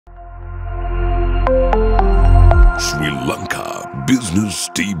Sri Lanka Business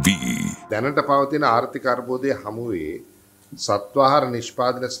TV. දැනට පවතින ආර්ථික අර්බුදයේ හමුවේ සත්වාහාර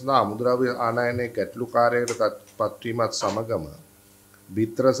නිෂ්පාදනය සඳහා අමුද්‍රව්‍ය ආනයනයේ ගැටලුකාරයකට පත්වීමත් සමගම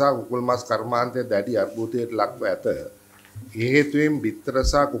බිත්තර සහ කුකුල් මස් කර්මාන්තයේ දැඩි අර්බුදයට ලක්ව ඇත. ඒ හේතුවෙන් බිත්තර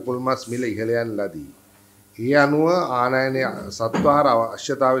සහ කුකුල් මස් මිල ඉහළ යන ලදී. ඒ අනුව ආනයනයේ සත්වාහාර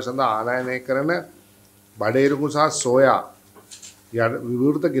අවශ්‍යතාවය සඳහා ආනයනය කරන බඩේරුකු සහ සෝයා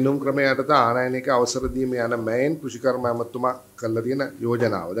විවෘත ගිණුම් ක්‍රමය යටතේ ආනයනයක අවසර දීම යන මෑන් කෘෂිකර්ම ඇමතුමා කළා තියෙන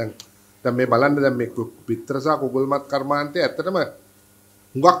යෝජනාව. දැන් මේ බලන්න දැන් මේ පිටර සහ කුකුල් මත් කර්මාන්තය ඇත්තටම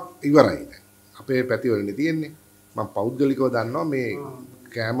හුඟක් ඉවරයි දැන්. අපේ පැතිවලනේ තියෙන්නේ. මම පෞද්ගලිකව දන්නවා මේ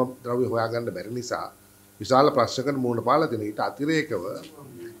කෑම ද්‍රව්‍ය හොයාගන්න බැරි නිසා විශාල ප්‍රශ්නකට මුහුණ පාලා තියෙන. ඊට අතිරේකව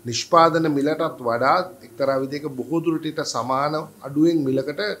නිෂ්පාදන මිලටත් වඩා එක්තරා විදිහක බොහෝ දුරට සමාන අඩුවෙන්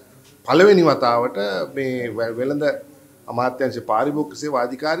මිලකට පළවෙනි වතාවට මේ වෙළඳ අමාත්‍යාංශ පාරිභෝගික සේවා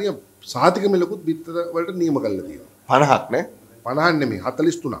අධිකාරිය සහතික මිලකුත් බිත්තර වලට නියම කරලා තියෙනවා. 50ක් නේ? 50 නෙමෙයි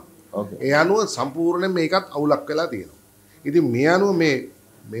 43ක්. ඕකේ. ඒ අනුව සම්පූර්ණයෙන් මේකත් අවුලක් වෙලා තියෙනවා. ඉතින් මේ අනුව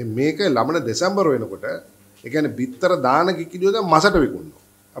මේක ළමන දෙසැම්බර් වෙනකොට ඒ කියන්නේ බිත්තර දාන කිකිලියෝ දැන් මසට විකුණනවා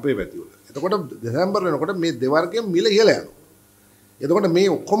අපේ පැතිවල. එතකොට දෙසැම්බර් වෙනකොට මේ දෙවර්ගයෙන් මිල ඉහළ යනවා. එතකොට මේ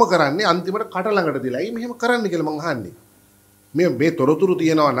ඔක්කොම කරන්නේ අන්තිමට කට ළඟට දාලා. ඇයි මෙහෙම කරන්න කියලා මං අහන්නේ. මේ තොරතුරු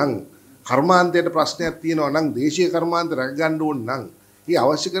තියෙනවා නම් කර්මාන්තයට ප්‍රශ්නයක් තියෙනවා නම් දේශීය කර්මාන්ත රැක ගන්න ඕන නම් ඊ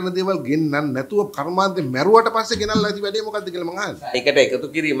අවශ්‍ය කරන දේවල් ගෙන්නන්න නැතුව කර්මාන්තේ මැරුවට පස්සේ ගෙනල්ලා ඇති වැඩේ මොකද්ද කියලා මං අහන්නේ. ඒකට එකතු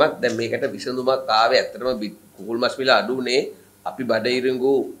කිරීමක් දැන් මේකට විසඳුමක් ආවේ ඇත්තටම කුකුල් මස් මිල අඩුනේ අපි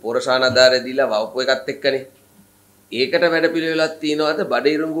බඩිරිඟු පොරසාන ආධාරය දීලා වවපු එකත් එක්කනේ. ඒකට වැඩ පිළිවෙලක් තියනවාද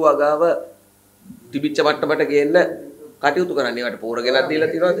බඩිරිඟු අගාව තිබිච්ච මට්ටමට ගේන්න කටයුතු කරන්නේ. ඒකට පොර ගෙනත්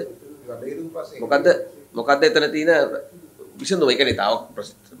දීලා තියනවාද? මොකද්ද එතන තියෙන විසඳුම? ඒකනේ තාම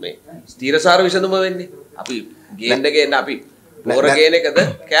මේ ස්ථීරසාර විසඳුම වෙන්නේ. අපි ගේන්න අපි පොර ගේන එකද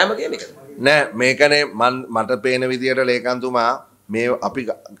කෑම ගේන එකද? නෑ මේකනේ මට පේන විදියට ලේකම්තුමා මේ අපි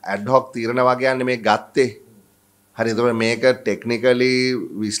ඇඩ් හොක් තීරණ වගේ යන්නේ මේ ගත්තේ. හරි එතකොට මේක ටෙක්නිකලි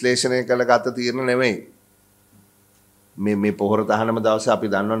විශ්ලේෂණය කළ ගත තීරණ නෙමෙයි. මේ පොහොර තහනම දවසේ අපි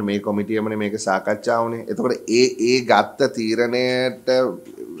දන්නවනේ මේ කොමිටියමනේ මේක සාකච්ඡා වුණේ. එතකොට ඒ ගත්ත තීරණයට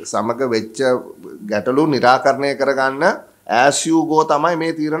සමග වෙච්ච ගැටලු निराකරණය කරගන්න as you go තමයි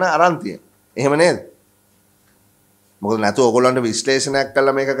මේ තීරණ අරන් තියෙන්නේ. එහෙම නේද? මොකද නැතු ඔයගොල්ලන්ට විශ්ලේෂණයක්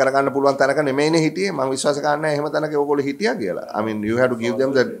කළා මේක කරගන්න පුළුවන් තැනක නෙමෙයිනේ හිටියේ. මම විශ්වාස කරන්නේ නැහැ එහෙම තැනක ඔයගොල්ලෝ හිටියා කියලා. I mean you have to give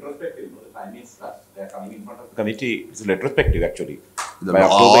them the committee is retrospective actually.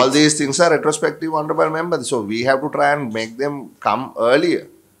 All these things are retrospective, honorable members. So we have to try and make them come earlier.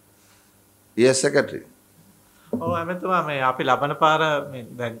 Yes, Secretary. ඔව් එමෙතුමා මේ අපි ලබන පාර මේ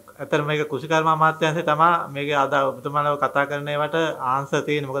දැන් අතර මේක කුෂිකර්ම අමාත්‍යාංශය තමයි මේකේ ආදා ඔබතුමාලව කතා කරන ඒවට ආන්සර්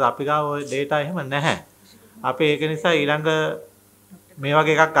තියෙන්නේ. මොකද අපි ගාව ওই data එහෙම නැහැ. අපි ඒක නිසා ඊළඟ මේ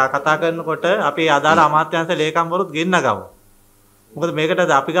වගේ එකක් කතා කරනකොට අපි අදාළ අමාත්‍යාංශ ලේකම්වරුත් ගෙන්න ගමු. මොකද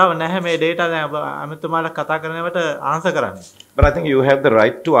මේකට අපි ගාව නැහැ මේ data දැන් අමිතුමාලා කතා කරන ඒවට ආන්සර් කරන්නේ. But I think you have the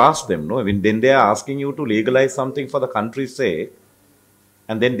right to ask them, no? When then they are asking you to legalize something for the country's sake,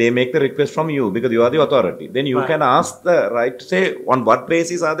 and then they make the request from you because you are the authority. Then you can ask the right to say on what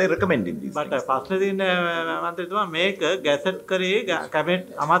basis are they recommending these but things. ප්‍රශ්නේ තියෙන්නේ මන්ත්‍රීතුමා මේක gazette කරේ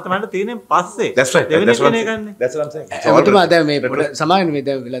cabinet අමාත්‍යමණ්ඩලට තියෙන්නේ පස්සේ. That's right. That's what I'm saying. ඔබතුමා දැන් මේ සමාන මේ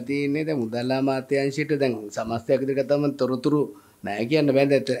දැන් වෙලා තියෙන්නේ දැන් මුදල් අමාත්‍යාංශයට දැන් සමස්තයක් ඉදිරියට ගත්තම තොරතුරු නැහැ කියන්න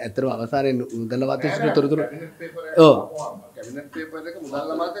බෑ. ඇත්තටම අවසානයේ මුදල් අමාත්‍යාංශයට තොරතුරු ඔව් කැබිනට් පේපර් එක මුදල්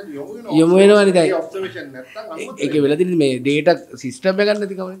අමාත්‍යාංශයට යොමු වෙනවනේ දැන්. ඔබ්සර්වේෂන් නැත්තම් ඒකේ වෙලා තියෙන්නේ මේ data system එක ගන්න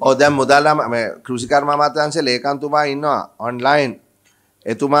නැති කම. ඔව් දැන් මුදල් මේ කෘෂිකර්ම අමාත්‍යාංශයේ ලේකම්තුමා ඉන්නවා online.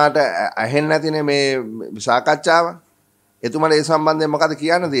 එතුමාට ඇහෙන්නේ නැතිනේ මේ සාකච්ඡාව. එතුමාට ඒ සම්බන්ධයෙන් මොකද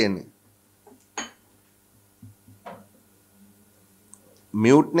කියන්න තියෙන්නේ?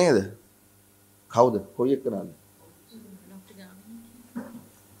 mute නේද? කවුද? කොයි එක්කනද?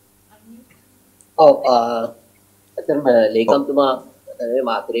 ඔව් අතරම ලේකම්තුමා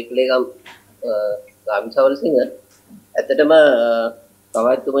මාත්‍රික ලේකම් ගාමිසවල්සිංහ ඇත්තටම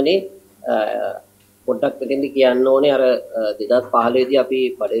තවතුමනේ පොඩ්ඩක් මෙතෙන්දි කියන්න ඕනේ අර 2015 දී අපි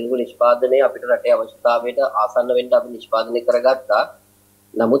බඩිරුඟු නිෂ්පාදනය අපිට රටේ අවශ්‍යතාවයට ආසන්න වෙන්න අපි නිෂ්පාදනය කරගත්තා.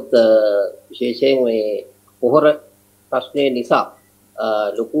 නමුත් විශේෂයෙන් මේ පොහොර ප්‍රශ්නය නිසා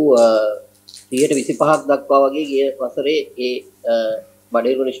ලොකු 25ක් දක්වා වගේ ගිය වසරේ ඒ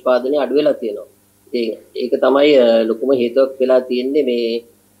බඩිරුඟු නිෂ්පාදනය අඩු වෙලා තියෙනවා. ඒක තමයි ලොකුම හේතුවක් වෙලා තියෙන්නේ මේ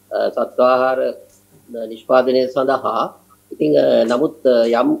සත්වාහාර නිෂ්පාදනය සඳහා. ඉතින් නමුත්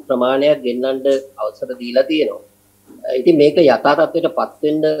යම් ප්‍රමාණයක් ගෙන්නන්න අවසර දීලා තියෙනවා. ඉතින් මේක යථා තත්ත්වයටපත්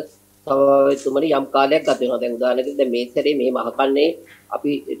වෙන්න තවතුමනි යම් කාලයක් ගත වෙනවා. දැන් උදාහරණයකට දැන් මේ සැරේ මේ මහකන්නේ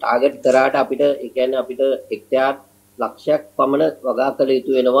අපි ටාගට් කරාට අපිට ඒ කියන්නේ අපිට හෙක්ටයාර් ලක්ෂයක් පමණ වගා කළ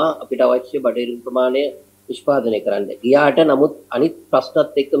යුතු වෙනවා අපිට අවශ්‍ය බඩිරු ප්‍රමාණය නිෂ්පාදනය කරන්න. ගියාට නමුත් අනිත්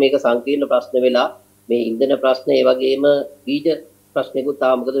ප්‍රශ්නත් එක්ක මේක සංකීර්ණ ප්‍රශ්න වෙලා මේ ඉන්ධන ප්‍රශ්න ඒ වගේම බීජ ප්‍රශ්නකුත්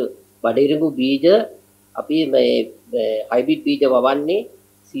ආවා. මොකද බඩේරඟු බීජ අපි මේ හයිබ්‍රිඩ් බීජ වවන්නේ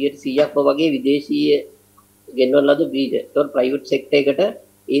 100%ක්ම වගේ විදේශීය ගෙන්වන ලද බීජ. ඒතකොට ප්‍රයිවට් සෙක්ටර් එකට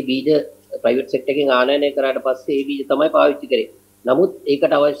ඒ බීජ ප්‍රයිවට් සෙක්ටර් එකෙන් ආනයනය කරාට පස්සේ ඒ බීජ තමයි පාවිච්චි කරේ. නමුත්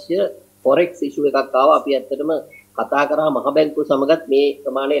ඒකට අවශ්‍ය ෆොරෙක්ස් ඉෂුව එකක් ආවා. අපි ඇත්තටම කතා කරා මහ බැංකුව සමගත් මේ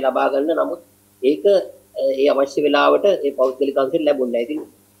ප්‍රමාණය ලබා ගන්න. නමුත් ඒක ඒ අවශ්‍ය වෙලාවට ඒ පෞද්ගලික අංශයෙන් ලැබුණේ නැහැ.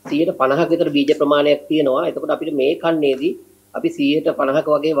 ඉතින් 150ක විතර බීජ ප්‍රමාණයක් තියෙනවා. එතකොට අපිට මේ කන්නේදී අපි 150ක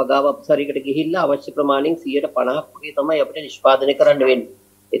වගේ වගාව අපසරයකට ගිහිල්ලා අවශ්‍ය ප්‍රමාණයෙන් 150ක් වගේ තමයි අපිට නිෂ්පාදනය කරන්න වෙන්නේ.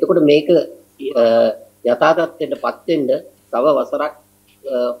 එතකොට මේක යථා තත්ත්වයටපත් වෙන්න තව වසරක්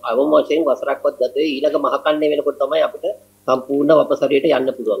අවම වශයෙන් වසරක්වත් ගත වෙයි. ඊළඟ මහ කන්නේ වෙනකොට තමයි අපිට සම්පූර්ණ වපසරියට යන්න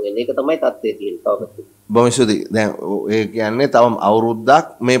පුළුවන් වෙන්නේ. ඒක තමයි තත්ත්වය තියෙන්නේ. බොහොම ස්තුතියි. දැන් ඒ කියන්නේ තව අවුරුද්දක්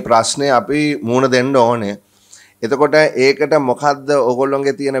මේ ප්‍රශ්නේ අපි මුහුණ දෙන්න ඕනේ. එතකොට ඒකට මොකද්ද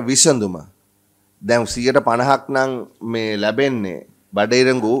ඔයගොල්ලෝගේ තියෙන විසඳුම? දැන් 150ක් නම් මේ ලැබෙන්නේ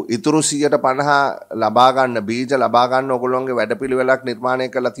බඩේරඟු ඉතුරු 150 ලබා ගන්න බීජ ලබා ගන්න ඔයගොල්ලෝගේ වැඩපිළිවෙලක් නිර්මාණය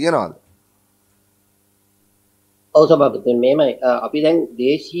කරලා තියනවද? ඔව් සභාපතිතුමනි මේමයි අපි දැන්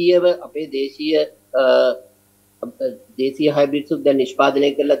දේශීයව අපේ දේශීය හයිබ්‍රිඩ්ස් දැන් නිෂ්පාදනය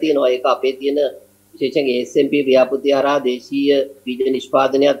කරලා තියෙනවා. ඒක අපේ තියෙන විශේෂයෙන් SMP ව්‍යාපෘතිය හරහා දේශීය බීජ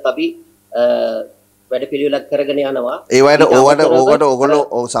නිෂ්පාදනයත් අපි වැඩපිළිවෙලක් කරගෙන යනවා. ඒ වයිට ඕකට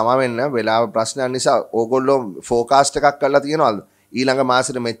ඔයගොල්ලෝ සමා වෙන්න වෙලාව ප්‍රශ්නයක් නිසා ඔයගොල්ලෝ ෆෝකාස්ට් එකක් කරලා තියනවද? ඊළඟ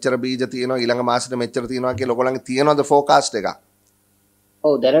මාසෙට මෙච්චර බීජ තියෙනවා ඊළඟ මාසෙට මෙච්චර තියෙනවා කියලා ඔයගොල්ලන්ගේ තියනවද ෆෝකාස්ට් එකක්?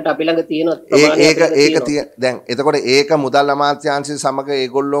 ඔව් දැනට අපි ළඟ තියෙන ඒක දැන් එතකොට ඒක මුදල් අමාත්‍යාංශය සමග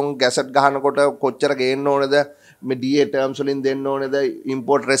ඒගොල්ලොන් ගැසට් ගහනකොට කොච්චර ගේන්න ඕනද මේ DA ටර්ම්ස් වලින් දෙන්න ඕනද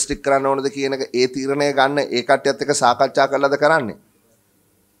ඉම්පෝර්ට් රෙස්ට්‍රික්ට් කරන්න ඕනද කියන එක ඒ තීරණය ගන්න ඒ කට්ටියත් එක්ක සාකච්ඡා කරලාද කරන්නේ?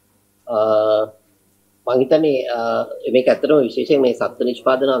 මම හිතන්නේ මේක ඇත්තටම විශේෂයෙන් මේ සත්ත්ව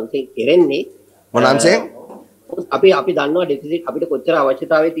නිෂ්පාදන අංශයෙන් කෙරෙන්නේ මොන අංශයෙන්? අපි දන්නවා ඩෙෆිසිට් අපිට කොච්චර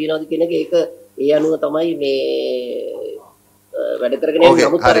අවශ්‍යතාවය තියෙනවද කියන එක ඒක ඒ අනුව තමයි මේ වැඩ කරගෙන යන්නේ.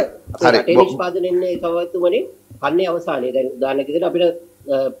 නමුත් අපේ රටේ නිෂ්පාදනයේ සමවත්තුමනේ කන්නේ අවසානයේ දැන් උදාහරණයක් විදිහට අපිට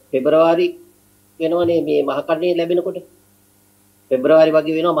පෙබරවාරි වෙනවනේ මේ මහකන්නේ ලැබෙනකොට පෙබරවාරි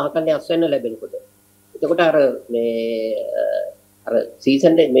වගේ වෙනවා මහකන්නේ අස්වැන්න ලැබෙනකොට. එතකොට අර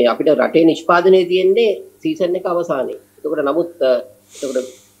සීසන් මේ අපිට රටේ නිෂ්පාදනයේ තියෙන්නේ සීසන් එක අවසානයේ. එතකොට නමුත් එතකොට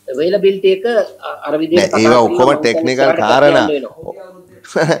availability එක අර විදිහට ඒවා ඔක්කොම ටෙක්නිකල් කාරණා.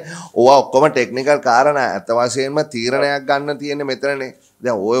 ඕවා ඔක්කොම ටෙක්නිකල් කාරණා. අත වශයෙන්ම තීරණයක් ගන්න තියෙන්නේ මෙතනනේ.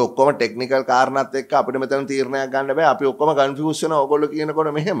 දැන් ඔය ඔක්කොම ටෙක්නිකල් කාරණාත් එක්ක අපිට මෙතන තීරණයක් ගන්න බෑ. අපි ඔක්කොම කන්ෆියුස් වෙනවා ඔයගොල්ලෝ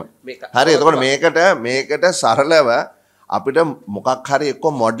කියනකොට මෙහෙම. හරි. එතකොට මේකට සරලව අපිට මොකක් හරි එක්ක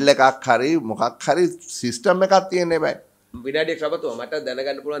මොඩල් එකක් හරි මොකක් හරි සිස්ටම් එකක් තියෙන්න බෑ. විනාඩියක් සබතුවා මට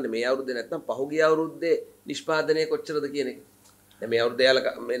දැනගන්න පුළුවන් මේ අවුරුද්දේ නැත්නම් පහුගිය අවුරුද්දේ නිෂ්පාදනය කොච්චරද කියන එක. දැන් මේ අවුරුද්දේ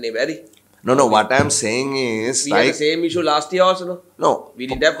යාලා මේ බැරි. No, what I'm saying is we had the same issue last year also, no? No. We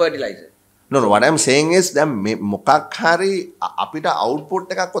didn't have fertilizer. No, what I'm saying is දැන් මොකක් හරි අපිට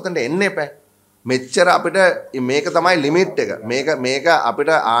අවුට්පුට් එකක් ඔතනට එන්න එපා. මෙච්චර අපිට මේක තමයි ලිමිට් එක. මේක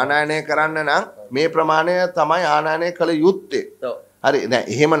අපිට ආනයනය කරන්න නම් මේ ප්‍රමාණය තමයි ආනයනය කළ යුත්තේ. හරි. දැන්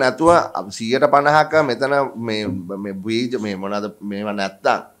එහෙම නැතුව 150ක මෙතන මේ බීජ මේ මොනවාද මේවා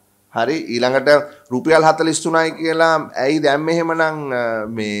නැත්තම් හරි ඊළඟට රුපියල් 43යි කියලා ඇයි දැන් මෙහෙමනම්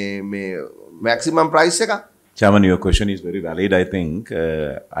මේ maximum price එක? Chairman, your question is very valid. I think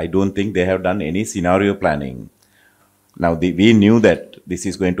I don't think they have done any scenario planning. Now we knew that this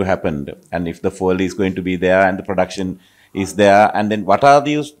is going to happen, and if the fuel is going to be there and the production is there, and then what are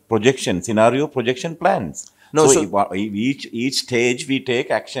these scenario projection plans? No, so each stage we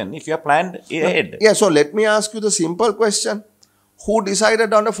take action if you are planned ahead. Yeah, so let me ask you the simple question. Who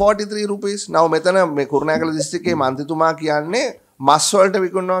decided on the 43 rupees? Now මෙතන මේ කුරුණෑගල දිස්ත්‍රික්කයේ මන්ත්‍රීතුමා කියන්නේ මස් වලට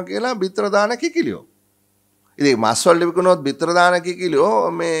විකුණනවා කියලා බිත්තර දාන කිකිලියෝ. ඉතින් මස් වලට විකුණුවොත් බිත්තර දාන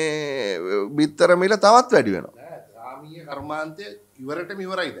කිකිලියෝ මේ බිත්තර මිල තවත් වැඩි වෙනවා. ග්‍රාමීය කර්මාන්තය ඉවරටම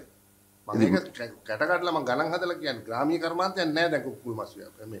ඉවරයිද? මම මේක කැටකටලා මම ගණන් හදලා කියන්නේ ග්‍රාමීය කර්මාන්තයක් නැහැ දැන් කුකුල් මස්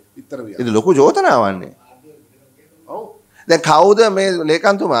මේ බිත්තර විය. ඉතින් ලොකු චෝදනාවන්නේ. ඔව්. දැන් කවුද මේ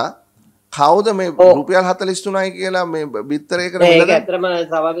ලේකම්තුමා කවුද මේ රුපියල් 43යි කියලා මේ බිත්තරයකට මිලද? ඒක ඇත්තටම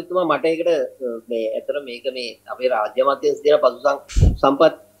සභාපතිතුමා මට ඒකට මේ ඇත්තටම මේක මේ අපේ රාජ්‍ය මධ්‍යස්ථ දෙන පසු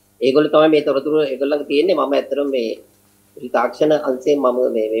සම්පත් ඒගොල්ලෝ තමයි මේ තොරතුරු ඒගොල්ලන්ගේ තියෙන්නේ. මම ඇත්තටම මේ තාක්ෂණ අංශයෙන් මම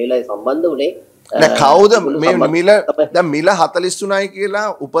මේ වෙලාවේ සම්බන්ධ වුණේ. දැන් කවුද මේ මිල දැන් මිල 43යි කියලා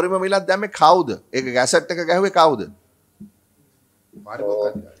උපරිම මිලක් දැම්මේ කවුද? ඒක ගැසට් එක ගැහුවේ කවුද?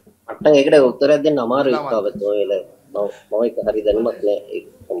 මට ඒකට උත්තරයක් දෙන්න අමාරුයි සභාපතිතුමා වෙලාවේ. මම ඒක හරි දැනුමක් නැහැ.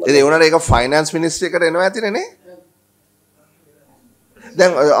 ඒ වුණාට ඒක ෆයිනෑන්ස් මිනිස්ට්‍රි එකට එනවා ඇතිනේ නේ?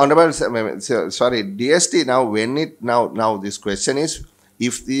 Then, honorable, sorry, DST. Now, when it now this question is,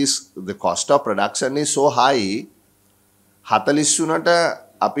 if the cost of production is so high, 43ට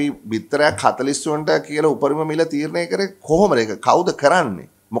අපි බිත්තරයක් 43ට කියලා උපරිම මිල තීරණය කරේ කොහොමද ඒක? කවුද කරන්නේ?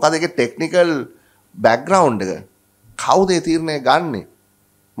 මොකද ඒකේ ටෙක්නිකල් බෑග්ග්‍රවුන්ඩ් එක? කවුද ඒ තීරණය ගන්නෙ?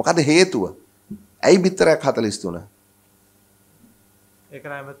 මොකද හේතුව? ඇයි බිත්තරයක් 43? ඒක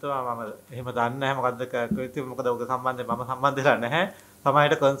නෑ මම එහෙම දන්නේ නැහැ මොකද්ද මොකද ඔක සම්බන්ධයෙන් මම සම්බන්ධ වෙලා නැහැ.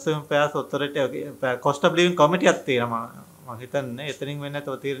 සමහරවිට consumer price authority cost of living කමිටියක් තියෙනවා. මම හිතන්නේ එතනින් වෙන්නේ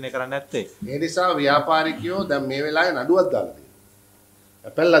නැතව තීරණය කරන්න නැත්තේ. ඒ නිසා ව්‍යාපාරිකයෝ දැන් මේ වෙලාවේ නඩුවක් දාලා තියෙනවා.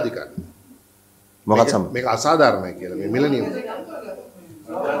 ඇපල් අධිකරණය. මොකක්ද සම? මේක අසාධාරණයි කියලා මේ මිල නියම.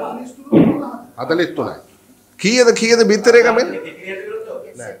 43යි. කීයද බිත්තරයක මෙන්න?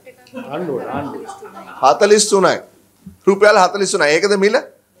 නෑ. ආණ්ඩුව 43යි. රුපියල් 43යි. ඒකද මිල?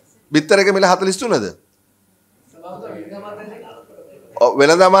 බිත්තරයක මිල 43ද?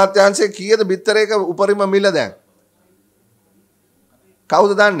 වෙළඳ අමාත්‍යාංශයේ කීයද බිත්තරයක උපරිම මිල දැන්?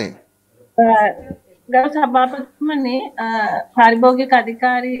 කවුද දන්නේ? ගරු සභාපතිතුමනි පාරිභෝගික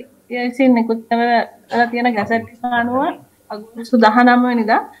අධිකාරිය විසින් නිකුත් කරලා තියෙන ගැසට් එක අනුව අගෝස්තු 19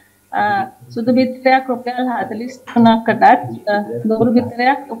 වෙනිදා සුදු බිත්තරයක් රුපියල් 43කටත් දොඹුරු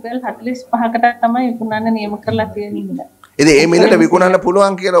බිත්තරයක් රුපියල් 45කටත් තමයි විකුණන්න නියම කරලා තියෙන්නේ. ඉතින් මේ මිලට විකුණන්න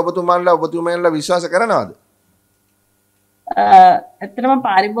පුළුවන් කියලා ඔබතුමාලා විශ්වාස කරනවද? ඇත්තටම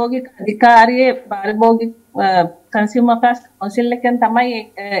පාරිභෝගික අධිකාරියේ පාරිභෝගික කන්සියුමර් කවුන්සිල් එකෙන් තමයි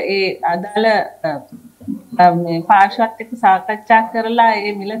ඒ අදාළ මේ පාර්ශ්වත් එක්ක සාකච්ඡා කරලා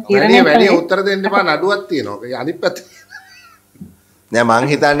ඒ මිල තීරණය කළේ. වැඩි උත්තර දෙන්න එපා නඩුවක් තියෙනවා. ඒ අනිත් පැත්තේ නෑ මං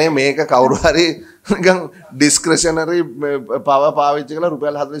හිතන්නේ මේක කවුරු හරි නිකන් ඩිස්ක්‍රිෂනරි පව පාවිච්චි කරලා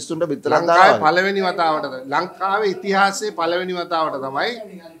රුපියල් 43ට බිත්තරක් දානවා. ලංකාවේ පළවෙනි වතාවට ලංකාවේ ඉතිහාසයේ පළවෙනි වතාවට තමයි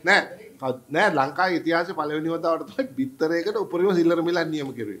නෑ ලංකාවේ ඉතිහාසයේ පළවෙනි වතාවට තමයි බිත්තරයකට උපරිම සිල්ලර මිලක් නියම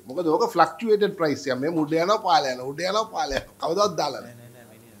කෙරුවේ. මොකද ඕක ෆ්ලක්චුවේටඩ් ප්‍රයිස් එක. මේ උඩ යනවා පාල යනවා උඩ යනවා පාල යනවා. කවදාවත් දාලා නෑ.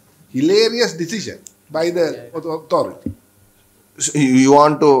 Hilarious decision by the authority. You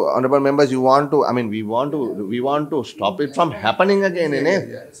want to, honorable members, you want to, I mean, we want to stop it from happening again,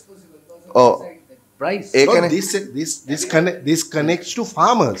 Oh, price. No, this connects to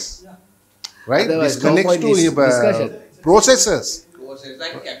farmers, right? Otherwise, This connects to discussion. processors.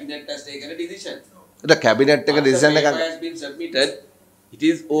 Like cabinet has taken a decision. the cabinet take a decision After the paper has been submitted, it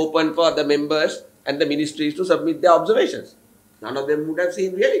is open for the members and the ministries to submit their observations. None of them would have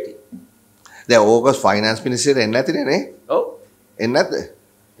seen reality. the August finance minister එන්නේ නැතිනේ Oh, එන්නේ නැද්ද?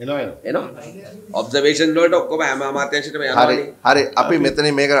 observation වලට ඔක්කොම හැම අමාත්‍යාංශයකම හරි යනවානේ. හරි අපි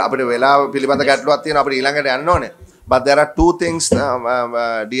මෙතනින් මේක අපිට වෙලාව පිළිබඳ ගැටලුවක් තියෙනවා අපිට ඊළඟට යන්න ඕනේ. But there are two things,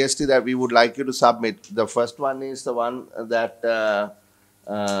 DST, that we would like you to submit. The first one is the one that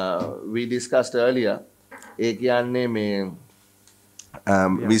we discussed earlier. ඒ කියන්නේ මේ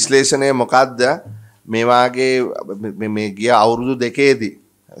විශ්ලේෂණය මොකක්ද මේ වාගේ මේ ගිය අවුරුදු දෙකේදී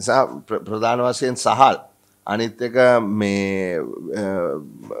ප්‍රධාන වශයෙන් සහල් අනිත් එක මේ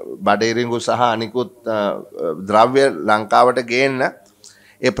බඩේරිඟු සහ අනිකුත් ද්‍රව්‍ය ලංකාවට ගේන්න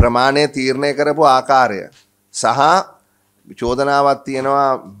ඒ ප්‍රමාණය තීරණය කරපු ආකාරය සහ චෝදනාවක් තියෙනවා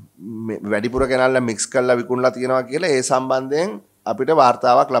වැඩිපුර ගෙනල්ලා මික්ස් කරලා විකුණලා තියෙනවා කියලා ඒ සම්බන්ධයෙන් අපිට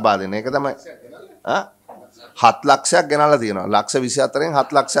වාර්තාවක් ලබා දෙන්න. ඒක තමයි 7 ලක්ෂයක් ගෙනල්ලා තියෙනවා. ලක්ෂ 24න්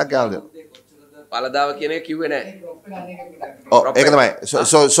 7 ලක්ෂයක් ගෙනල්ලා දෙනවා. පළදාව කියන එක කිව්වේ නැහැ. Oh, ඒක තමයි.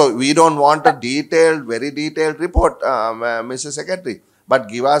 So we don't want a detailed, very detailed report, Mr. Secretary, but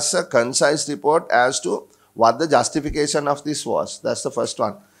give us a concise report as to what the justification of this was. That's the first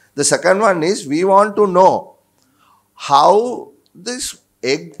one. The second one is we want to know how this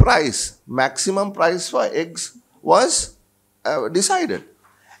egg price, maximum price for eggs, was decided,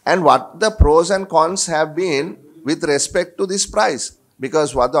 and what the pros and cons have been with respect to this price. Because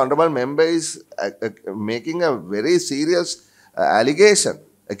what the honorable member is making a very serious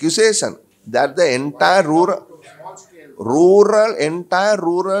accusation that the entire rural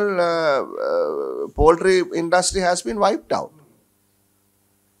poultry industry has been wiped out.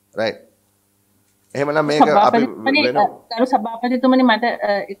 Right? එහෙමනම් මේක අපි ගරු සභාපතිතුමනි මට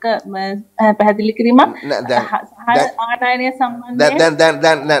එක පැහැදිලි කිරීමක් ආනයනය සම්බන්ධයෙන්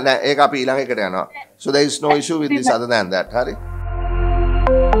දැන් ඒක අපි ඊළඟ එකට යනවා. So there is no issue with this other than that. හරි.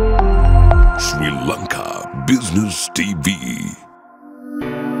 Sri Lanka Business TV.